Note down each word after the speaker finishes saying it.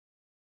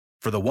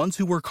For the ones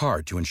who work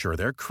hard to ensure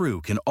their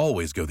crew can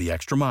always go the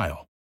extra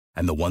mile,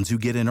 and the ones who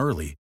get in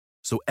early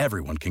so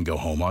everyone can go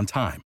home on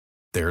time,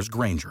 there's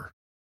Grainger,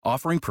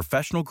 offering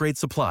professional-grade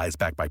supplies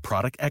backed by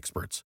product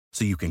experts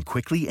so you can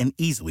quickly and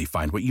easily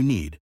find what you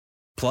need.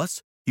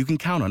 Plus, you can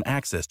count on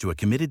access to a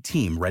committed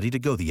team ready to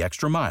go the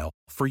extra mile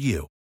for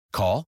you.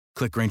 Call,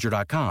 click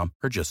Grainger.com,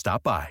 or just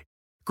stop by.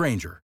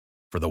 Grainger,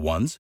 for the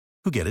ones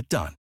who get it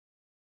done.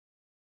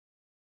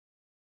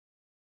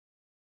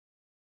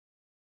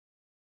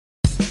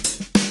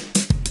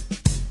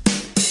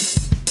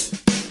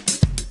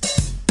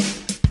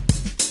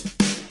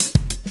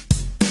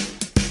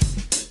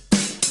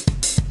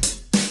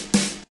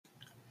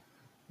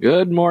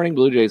 Good morning,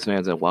 Blue Jays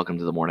fans, and welcome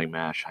to the Morning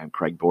Mash. I'm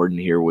Craig Borden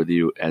here with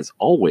you, as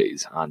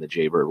always, on the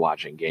Jaybird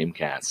Watching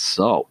Gamecast.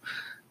 So,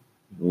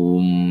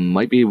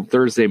 might be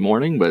Thursday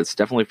morning, but it's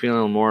definitely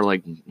feeling more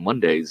like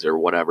Mondays or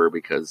whatever,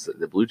 because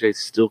the Blue Jays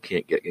still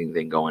can't get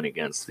anything going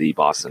against the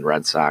Boston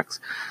Red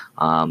Sox.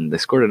 They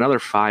scored another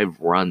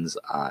 5 runs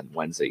on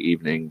Wednesday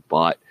evening,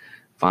 but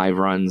 5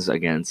 runs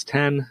against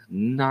 10,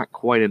 not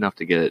quite enough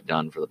to get it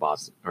done for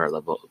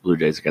the Blue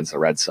Jays against the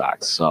Red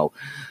Sox. So,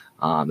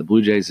 the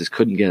Blue Jays just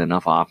couldn't get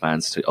enough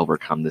offense to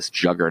overcome this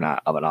juggernaut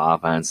of an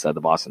offense that the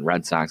Boston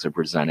Red Sox are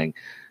presenting.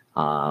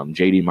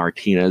 JD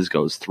Martinez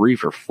goes 3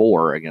 for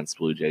 4 against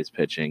Blue Jays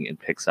pitching and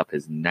picks up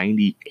his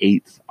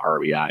 98th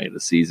RBI of the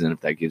season,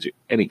 if that gives you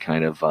any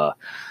kind of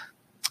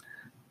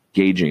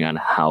gauging on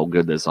how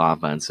good this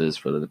offense is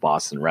for the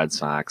Boston Red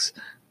Sox.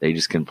 They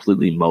just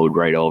completely mowed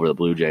right over the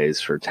Blue Jays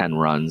for 10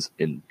 runs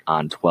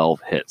on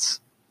 12 hits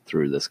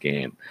through this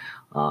game.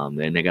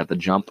 And they got the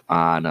jump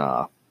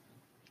on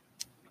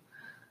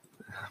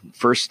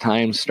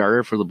first-time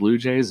starter for the Blue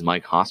Jays,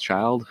 Mike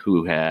Hochschild,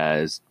 who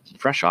has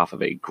fresh off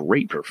of a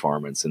great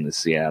performance in the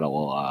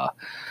Seattle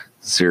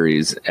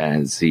series,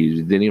 as he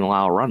didn't even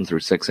allow a run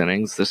through 6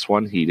 innings. This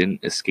one, he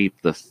didn't escape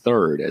the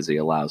third, as he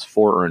allows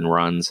 4 earned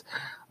runs.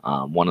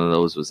 One of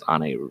those was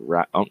on a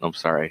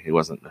it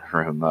wasn't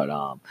for him,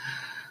 but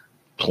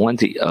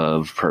plenty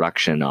of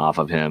production off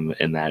of him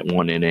in that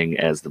one inning,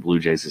 as the Blue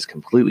Jays just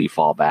completely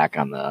fall back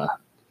on the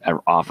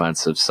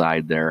offensive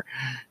side there.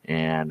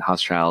 And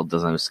Hochschild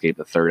doesn't escape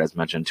the third, as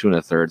mentioned, 2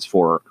 1/3,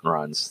 4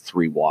 runs,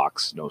 3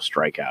 walks, no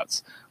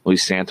strikeouts.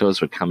 Luis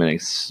Santos would come in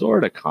and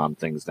sort of calm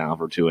things down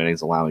for 2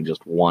 innings, allowing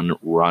just 1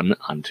 run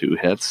on 2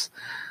 hits,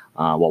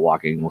 while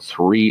walking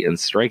 3 and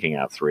striking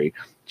out 3.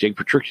 Jake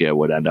Petricchia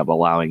would end up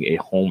allowing a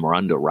home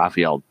run to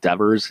Rafael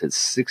Devers, his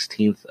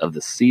 16th of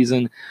the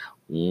season.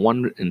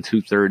 1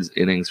 2/3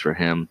 innings for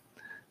him,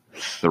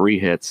 3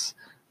 hits,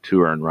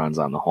 2 earned runs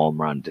on the home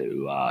run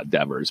to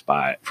Devers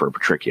for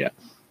Petricchia.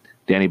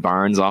 Danny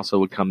Barnes also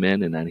would come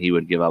in, and then he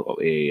would give up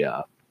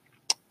a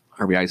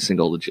RBI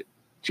single to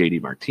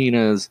JD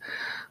Martinez.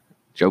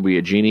 Joe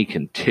Biagini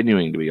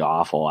continuing to be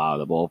awful out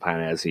of the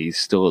bullpen, as he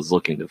still is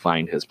looking to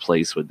find his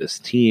place with this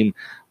team.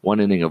 1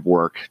 inning of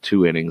work,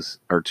 2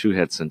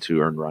 hits and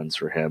 2 earned runs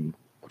for him,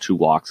 2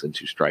 walks and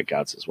 2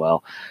 strikeouts as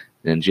well.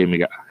 Then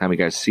Jaime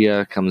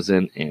Garcia comes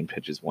in and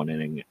pitches 1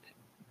 inning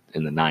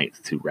in the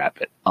 9th to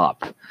wrap it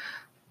up.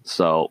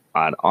 So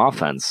on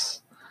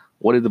offense,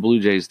 what did the Blue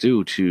Jays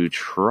do to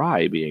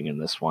try being in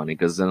this one?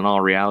 Because in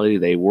all reality,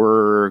 they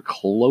were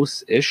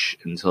close-ish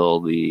until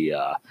the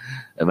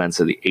events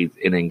of the 8th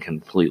inning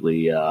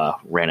completely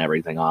ran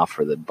everything off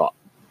for the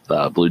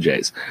Blue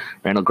Jays.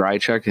 Randall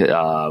Grichuk,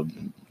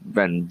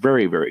 been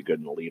very, very good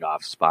in the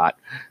leadoff spot,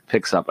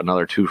 picks up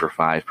another 2 for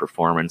 5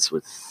 performance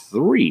with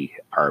 3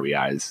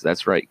 RBIs.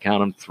 That's right,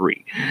 count them,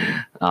 3.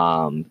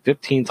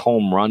 15th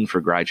home run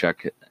for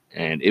Grichuk,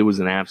 and it was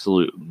an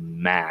absolute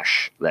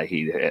mash that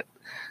he hit.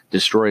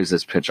 Destroys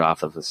this pitch off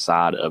the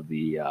facade of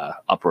the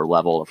upper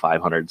level of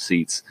 500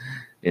 seats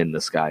in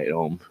the Sky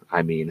Dome.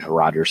 I mean,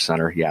 Rogers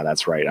Center. Yeah,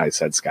 that's right. I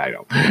said Sky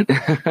Dome.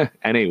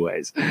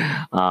 Anyways,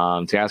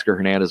 Teoscar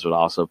Hernandez would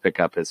also pick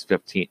up his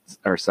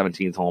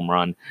 17th home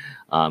run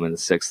in the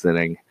 6th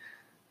inning,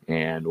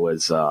 and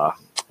was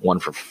 1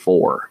 for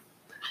 4.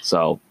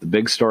 So the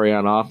big story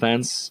on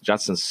offense,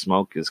 Justin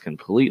Smoak is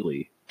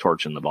completely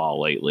torching the ball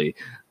lately.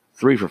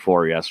 3 for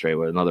 4 yesterday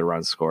with another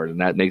run scored,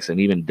 and that makes an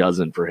even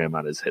dozen for him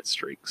on his hit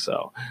streak.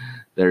 So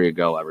there you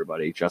go,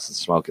 everybody. Justin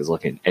Smoak is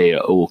looking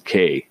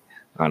A-OK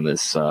on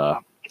this,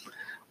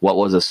 what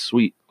was a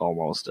sweep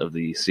almost of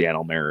the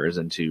Seattle Mariners,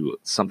 into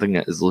something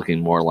that is looking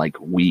more like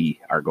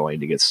we are going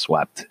to get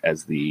swept,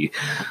 as the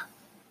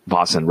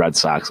Boston Red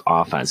Sox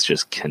offense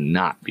just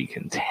cannot be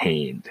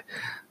contained.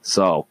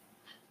 So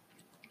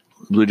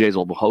Blue Jays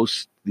will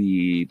host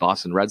the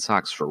Boston Red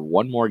Sox for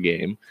 1 more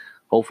game.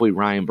 Hopefully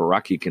Ryan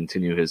Borucki can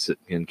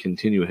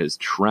continue his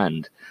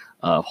trend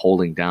of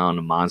holding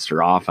down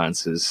monster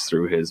offenses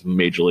through his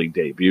major league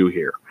debut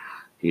here.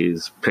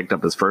 He's picked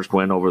up his first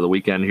win over the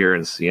weekend here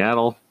in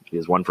Seattle. He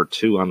is 1 for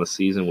 2 on the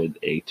season with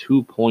a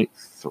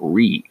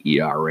 2.3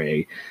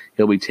 ERA.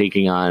 He'll be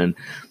taking on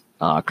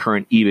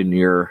current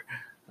even-year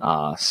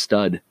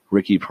stud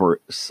Ricky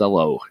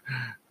Porcello,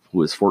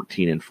 who is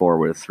 14-4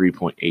 with a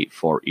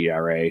 3.84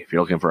 ERA. If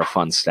you're looking for a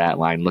fun stat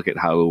line, look at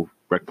how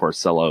Rick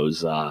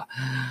Porcello's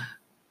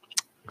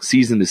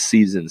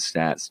season-to-season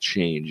stats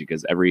change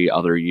because every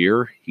other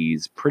year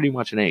he's pretty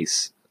much an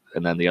ace.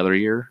 And then the other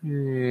year,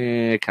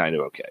 kind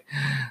of okay.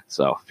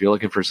 So if you're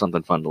looking for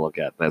something fun to look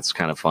at, that's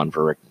kind of fun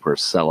for Rick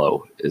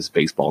Porcello as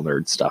baseball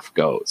nerd stuff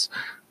goes.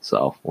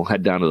 So we'll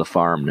head down to the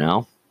farm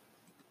now.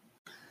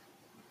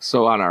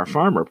 So on our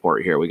farm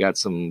report here, we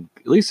got at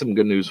least some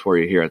good news for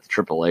you here at the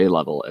AAA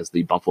level as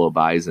the Buffalo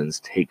Bisons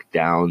take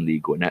down the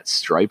Gwinnett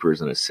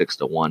Stripers in a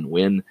 6-1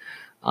 win.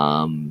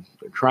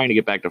 They're trying to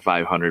get back to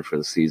 500 for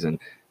the season,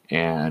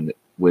 and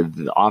with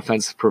the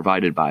offense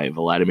provided by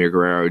Vladimir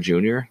Guerrero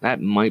Jr.,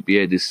 that might be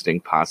a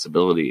distinct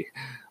possibility.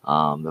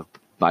 The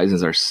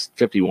Bisons are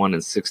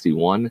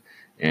 51-61,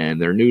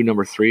 and their new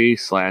number 3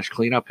 /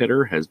 cleanup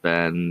hitter has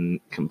been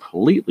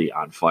completely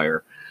on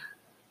fire.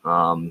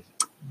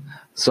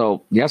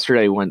 So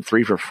yesterday went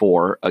 3 for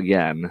 4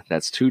 again.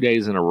 That's 2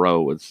 days in a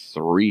row with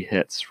 3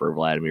 hits for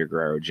Vladimir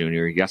Guerrero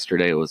Jr.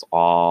 Yesterday it was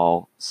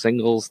all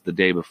singles. The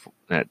day before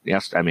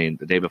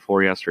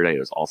yesterday it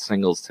was all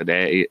singles.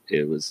 Today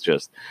it was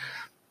just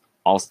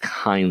all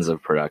kinds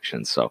of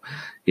production. So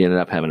he ended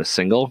up having a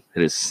single,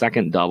 hit his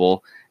second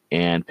double,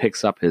 and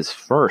picks up his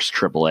first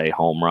AAA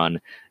home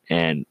run.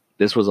 And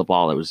this was a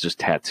ball that was just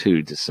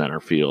tattooed to center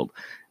field.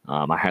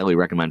 I highly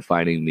recommend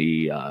finding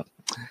the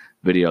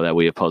video that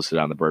we have posted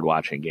on the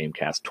Birdwatching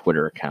Gamecast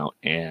Twitter account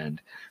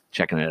and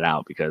checking it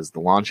out, because the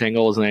launch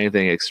angle isn't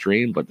anything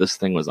extreme, but this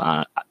thing was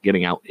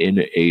getting out in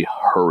a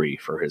hurry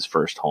for his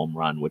first home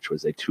run, which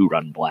was a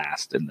 2-run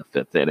blast in the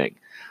 5th inning.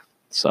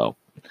 So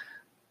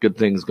good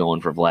things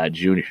going for Vlad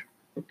Jr.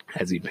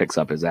 as he picks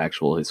up his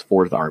 4th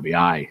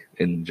RBI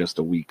in just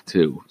a week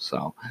too.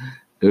 So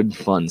good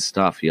fun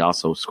stuff. He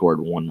also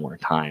scored one more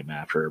time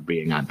after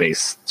being on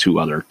base 2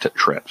 other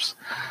trips.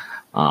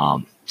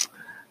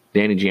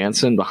 Danny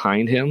Jansen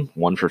behind him,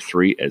 1 for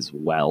 3 as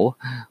well.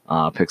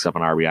 Picks up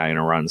an RBI and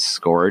a run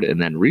scored.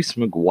 And then Reese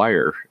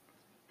McGuire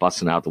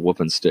busting out the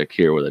whooping stick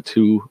here with a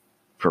 2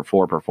 for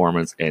 4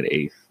 performance and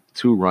a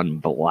 2-run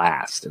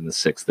blast in the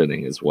 6th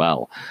inning as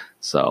well.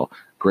 So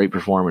great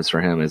performance for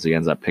him as he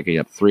ends up picking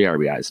up 3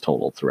 RBIs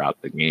total throughout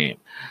the game.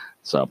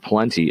 So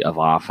plenty of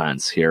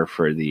offense here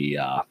for the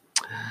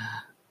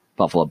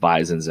Buffalo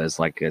Bisons, as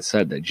like I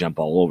said, they jump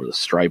all over the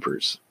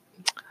Stripers.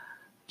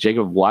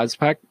 Jacob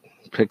Wozniak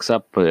picks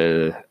up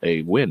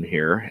a win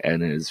here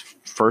and is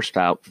first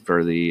out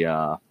for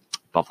the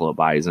Buffalo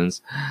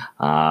Bisons.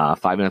 5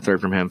 1/3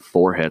 from him,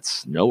 4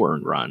 hits, no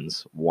earned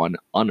runs, 1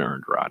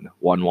 unearned run,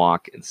 1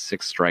 walk, and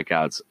 6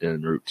 strikeouts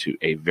en route to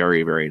a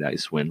very, very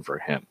nice win for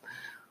him.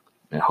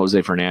 And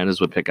Jose Fernandez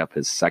would pick up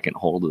his 2nd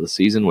hold of the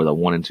season with a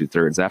 1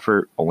 2/3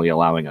 effort, only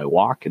allowing a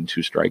walk and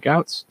 2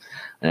 strikeouts.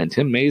 And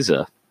Tim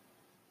Meza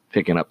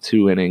picking up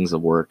 2 innings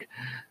of work,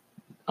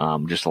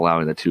 just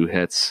allowing the 2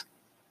 hits,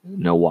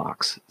 no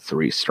walks,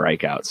 3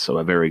 strikeouts. So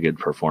a very good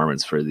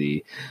performance for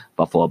the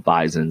Buffalo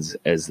Bisons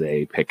as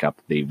they pick up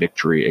the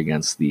victory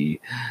against the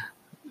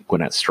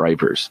Gwinnett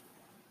Stripers.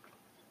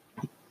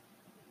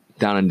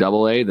 Down in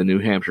AA, the New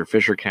Hampshire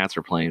Fisher Cats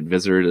are playing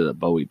visitor to the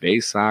Bowie Bay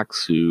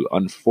Sox, who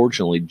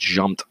unfortunately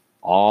jumped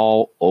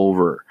all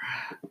over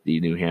the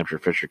New Hampshire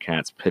Fisher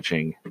Cats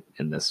pitching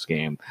in this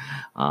game.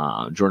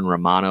 Jordan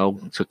Romano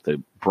took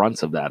the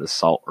brunt of that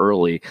assault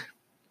early.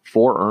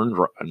 4 earned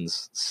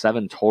runs,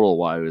 7 total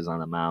while he was on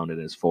the mound in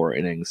his 4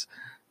 innings,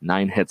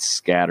 9 hits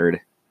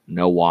scattered,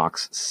 no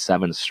walks,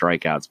 7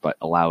 strikeouts, but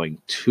allowing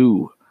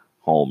 2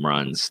 home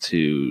runs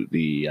to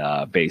the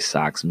Bay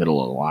Sox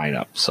middle of the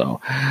lineup.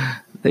 So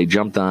they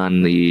jumped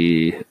on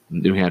the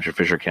New Hampshire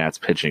Fisher Cats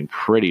pitching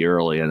pretty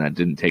early, and that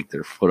didn't take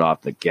their foot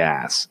off the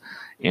gas.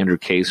 Andrew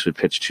Case would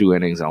pitch 2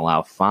 innings and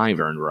allow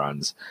 5 earned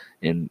runs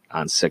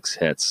on 6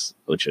 hits,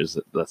 which is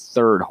the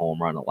 3rd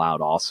home run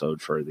allowed also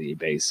for the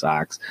Bay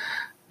Sox.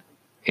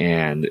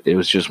 And it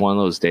was just one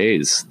of those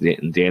days.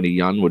 Danny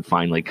Young would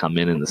finally come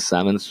in the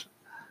 7th.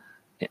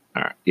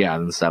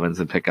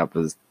 And pick up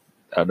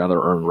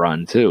another earned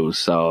run too.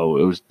 So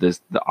it was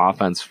the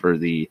offense for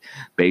the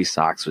Bay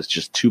Sox was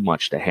just too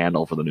much to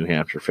handle for the New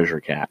Hampshire Fisher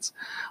Cats.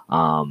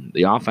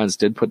 The offense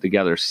did put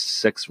together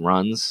 6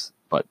 runs,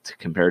 but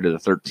compared to the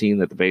 13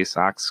 that the Bay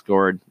Sox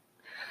scored,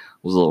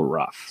 was a little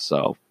rough.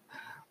 So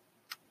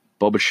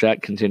Bo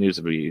Bichette continues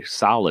to be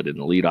solid in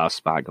the leadoff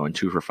spot, going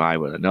 2 for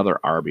 5 with another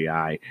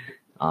RBI.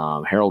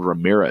 Harold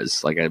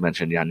Ramirez, like I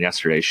mentioned on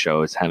yesterday's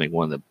show, is having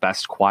one of the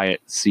best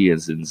quiet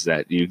seasons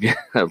that you get,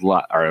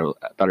 or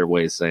a better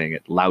way of saying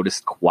it,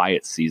 loudest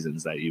quiet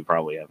seasons that you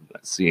probably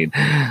haven't seen.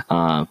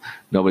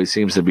 Nobody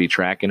seems to be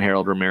tracking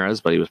Harold Ramirez,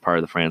 but he was part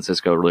of the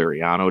Francisco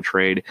Liriano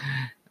trade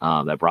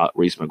that brought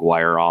Reese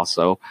McGuire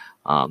also.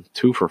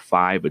 2 for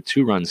 5 with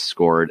 2 runs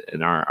scored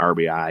in our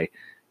RBI,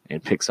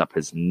 and picks up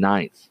his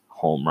 9th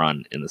home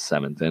run in the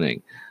 7th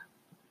inning.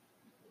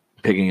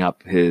 Picking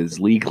up his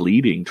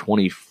league-leading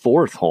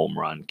 24th home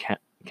run,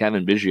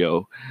 Kevin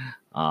Biggio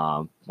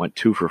went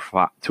 2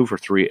 for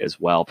 3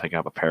 as well, picking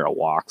up a pair of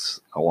walks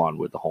along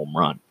with the home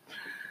run.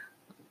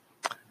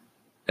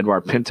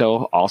 Eduard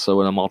Pinto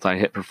also in a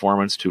multi-hit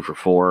performance, 2 for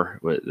 4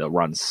 with the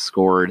runs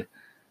scored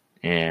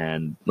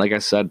And like I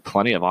said,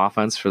 plenty of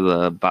offense for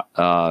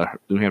the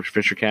New Hampshire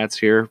Fisher Cats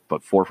here,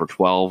 but 4 for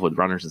 12 with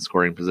runners in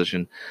scoring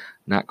position.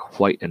 Not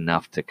quite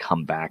enough to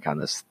come back on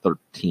this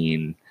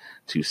 13-6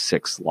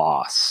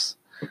 loss.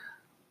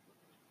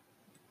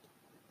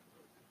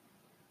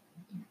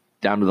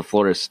 Down to the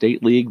Florida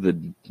State League, the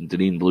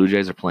Dunedin Blue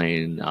Jays are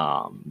playing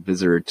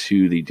visitor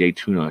to the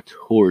Daytona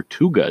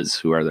Tortugas,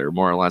 who are their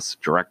more or less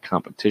direct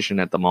competition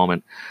at the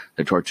moment.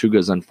 The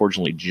Tortugas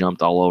unfortunately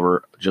jumped all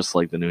over, just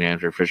like the New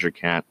Hampshire Fisher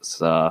Cats,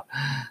 the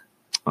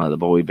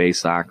Bowie Bay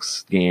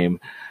Sox game.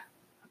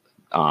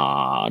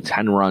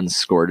 10 runs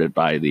scored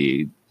by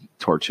the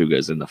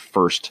Tortugas in the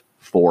first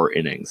 4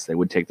 innings. They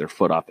would take their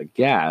foot off the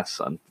gas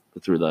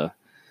through the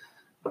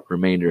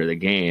remainder of the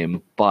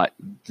game, but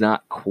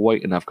not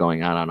quite enough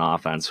going on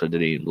offense for the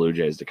Dunedin Blue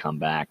Jays to come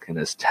back in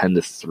this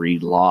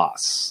 10-3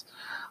 loss.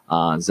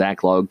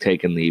 Zach Logue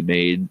taking the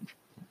main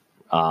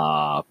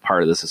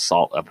part of this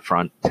assault up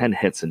front. 10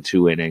 hits in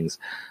 2 innings,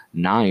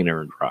 9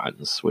 earned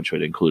runs, which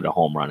would include a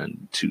home run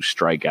and 2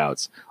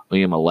 strikeouts.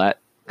 Liam Millette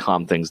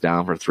calmed things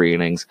down for 3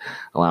 innings,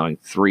 allowing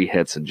 3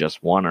 hits and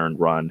just 1 earned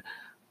run,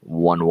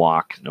 1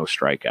 walk, no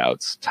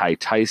strikeouts. Ty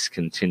Tice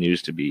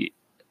continues to be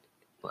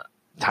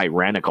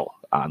tyrannical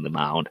on the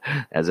mound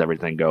as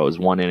everything goes.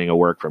 1 inning of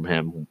work from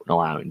him,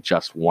 allowing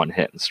just 1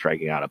 hit and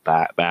striking out a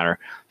batter.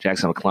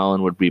 Jackson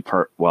McClellan would be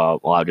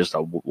allow just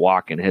a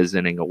walk in his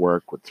inning of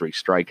work with 3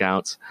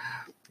 strikeouts.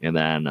 And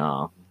then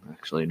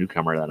actually a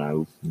newcomer that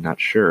I'm not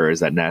sure is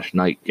that Nash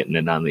Knight getting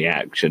in on the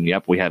action.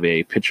 Yep, we have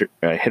a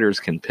hitters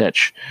can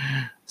pitch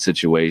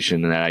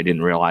situation that I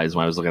didn't realize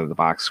when I was looking at the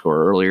box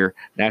score earlier.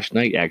 Nash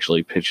Knight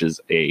actually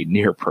pitches a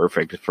near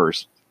perfect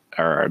first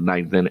or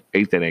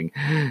 8th inning,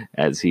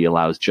 as he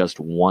allows just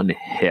 1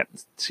 hit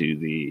to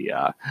the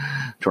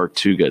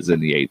Tortugas in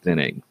the 8th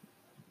inning.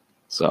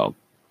 So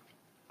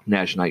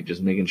Nash Knight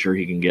just making sure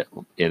he can get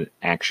in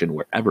action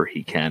wherever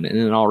he can. And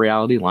in all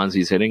reality,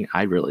 Lonzie's hitting,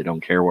 I really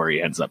don't care where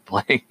he ends up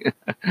playing.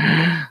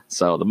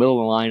 So the middle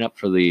of the lineup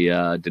for the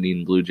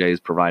Dunedin Blue Jays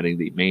providing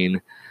the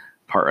main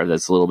part of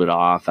this little bit of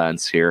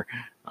offense here.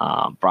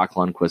 Brock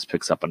Lundquist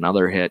picks up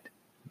another hit.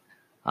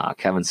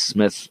 Kevin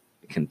Smith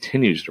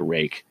continues to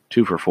rake,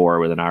 2 for 4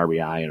 with an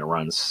RBI and a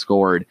run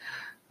scored.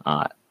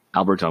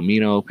 Alberto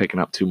Mino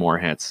picking up 2 more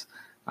hits.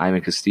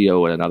 Ivan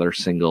Castillo with another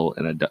single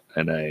and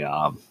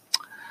a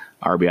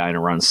RBI and a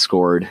run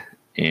scored.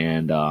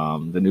 And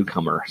the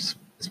newcomer,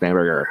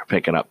 Spanberger,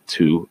 picking up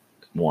 2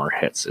 more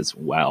hits as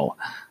well.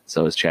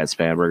 So is Chad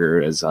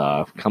Spanberger is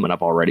coming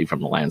up already from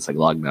the Lansing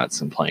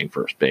Lugnuts and playing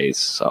first base.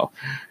 So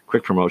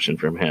quick promotion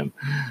from him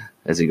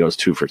as he goes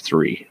 2 for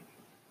 3.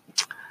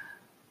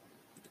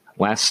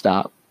 Last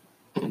stop,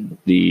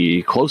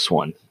 the close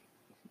one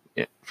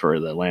for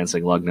the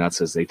Lansing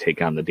Lugnuts as they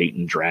take on the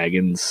Dayton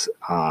Dragons.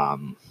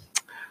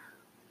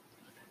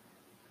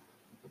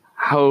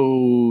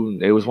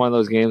 It was one of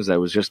those games that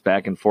was just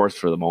back and forth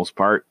for the most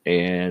part,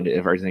 and if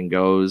everything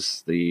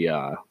goes,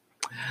 the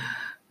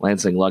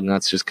Lansing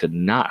Lugnuts just could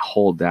not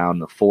hold down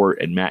the fort,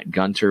 and Matt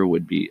Gunter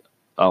would be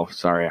 – oh,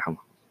 sorry, I'm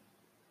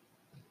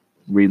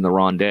reading the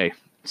wrong day.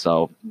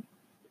 So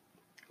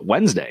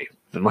Wednesday,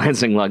 the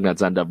Lansing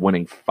Lugnuts end up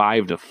winning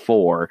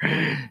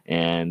 5-4,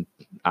 and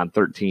on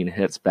 13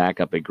 hits, back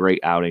up a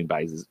great outing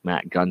by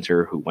Matt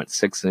Gunter, who went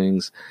 6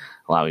 innings,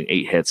 allowing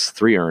 8 hits,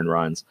 3 earned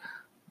runs,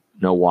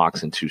 no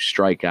walks, and 2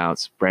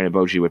 strikeouts. Brandon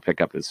Bochy would pick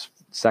up his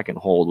second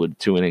hold with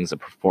 2 innings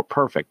of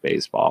perfect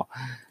baseball,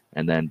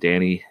 and then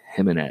Danny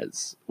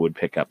Jimenez would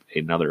pick up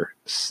another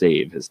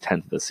save, his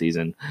 10th of the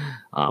season,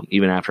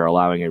 even after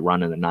allowing a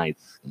run in the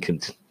 9th,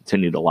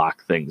 continue to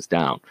lock things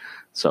down.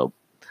 So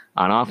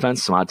on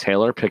offense, Samad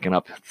Taylor picking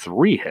up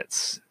 3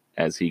 hits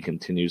as he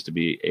continues to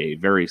be a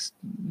very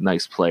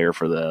nice player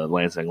for the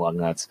Lansing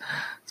Lugnuts.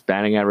 His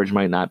batting average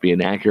might not be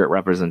an accurate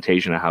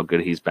representation of how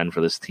good he's been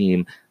for this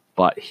team,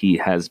 but he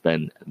has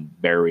been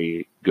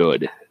very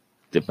good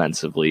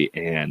defensively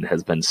and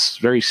has been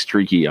very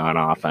streaky on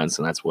offense,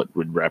 and that's what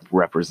would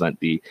represent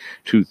the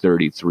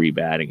 233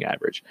 batting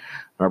average.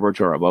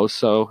 Roberto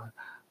Raboso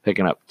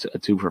picking up a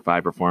 2 for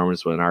 5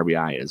 performance with an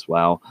RBI as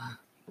well.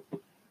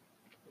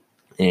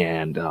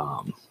 And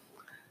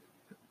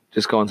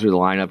just going through the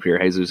lineup here,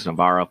 Jesus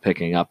Navarro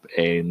picking up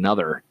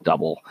another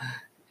double,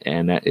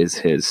 and that is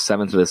his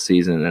 7th of the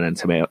season. And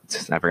then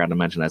I forgot to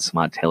mention that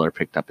Samad Taylor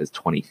picked up his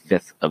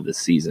 25th of the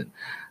season.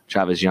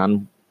 Chavez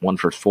Young, 1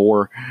 for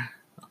 4.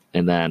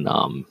 And then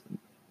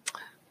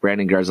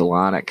Brandon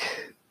Garzalanek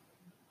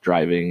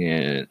driving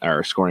in,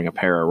 or scoring a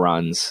pair of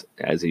runs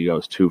as he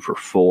goes 2 for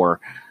 4.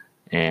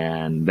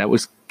 And that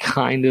was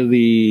kind of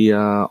the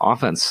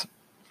offense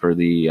for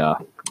the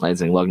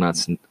Lansing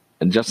Lugnuts,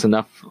 and just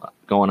enough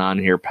going on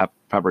here,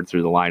 peppered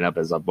through the lineup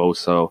as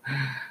Aboso,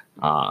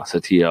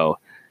 Satillo,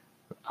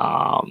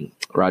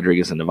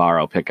 Rodriguez, and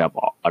Navarro pick up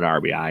an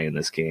RBI in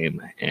this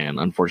game. And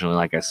unfortunately,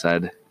 like I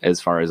said, as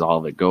far as all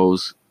of it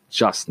goes,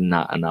 just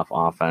not enough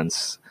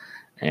offense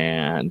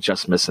and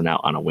just missing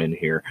out on a win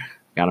here.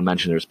 Got to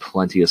mention there's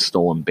plenty of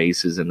stolen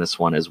bases in this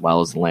one, as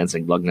well as the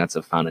Lansing Lugnuts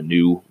have found a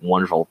new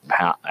wonderful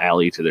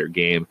alley to their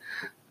game.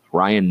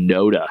 Ryan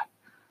Noda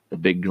the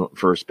big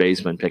first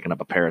baseman, picking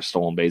up a pair of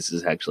stolen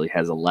bases, actually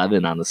has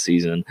 11 on the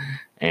season.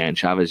 And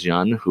Chavez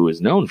Young, who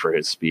is known for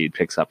his speed,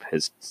 picks up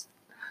his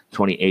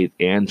 28th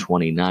and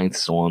 29th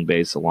stolen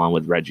base, along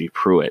with Reggie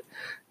Pruitt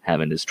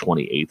having his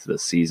 28th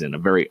this season. A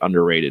very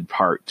underrated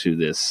part to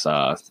this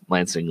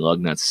Lansing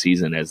Lugnuts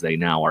season, as they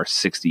now are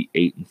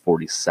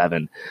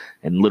 68-47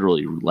 and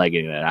literally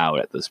legging it out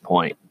at this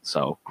point.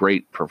 So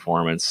great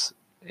performance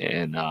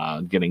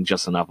and getting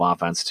just enough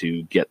offense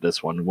to get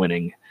this one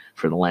winning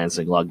for the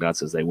Lansing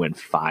Lugnuts as they win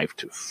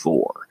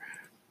 5-4.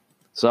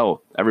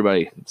 So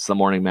everybody, it's the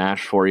morning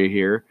mash for you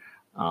here.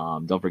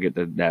 Don't forget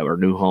that our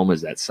new home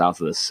is at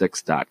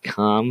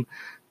southofthesix.com.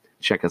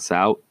 Check us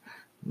out.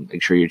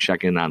 Make sure you're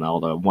checking on all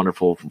the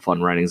wonderful,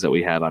 fun writings that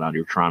we have on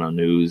your Toronto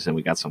News, and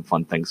we got some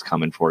fun things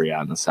coming for you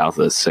on the South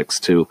of the Six,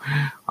 too.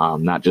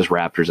 Not just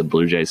Raptors and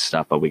Blue Jays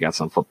stuff, but we got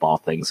some football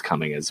things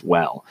coming as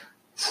well.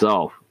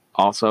 So,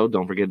 also,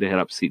 don't forget to hit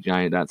up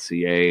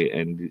seatgiant.ca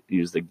and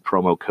use the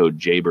promo code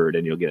JBird,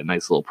 and you'll get a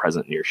nice little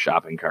present in your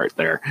shopping cart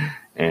there.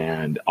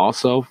 And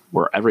also,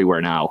 we're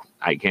everywhere now.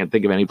 I can't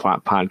think of any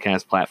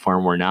podcast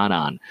platform we're not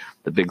on.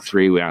 The big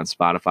three, we're on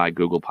Spotify,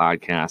 Google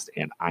Podcast,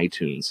 and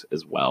iTunes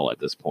as well at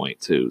this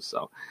point, too.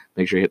 So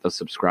make sure you hit the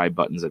subscribe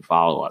buttons and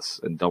follow us.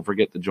 And don't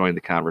forget to join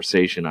the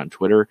conversation on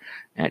Twitter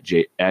at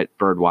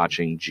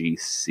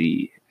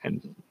BirdwatchingGC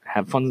and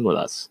have fun with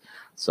us.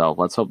 So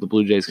let's hope the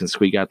Blue Jays can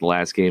squeak out the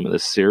last game of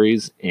this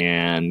series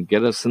and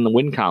get us in the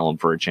win column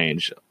for a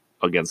change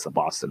against the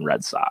Boston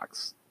Red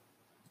Sox.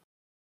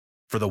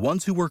 For the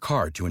ones who work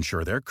hard to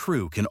ensure their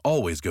crew can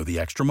always go the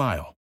extra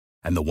mile,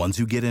 and the ones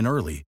who get in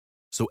early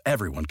so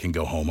everyone can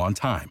go home on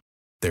time,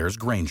 there's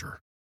Grainger,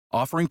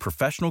 offering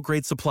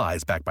professional-grade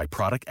supplies backed by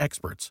product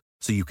experts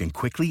so you can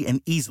quickly and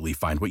easily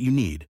find what you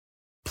need.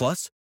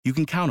 Plus, you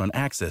can count on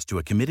access to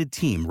a committed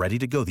team ready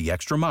to go the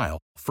extra mile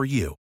for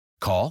you.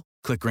 Call,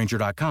 click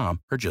Grainger.com,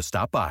 or just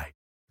stop by.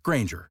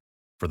 Grainger,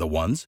 for the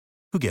ones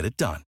who get it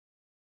done.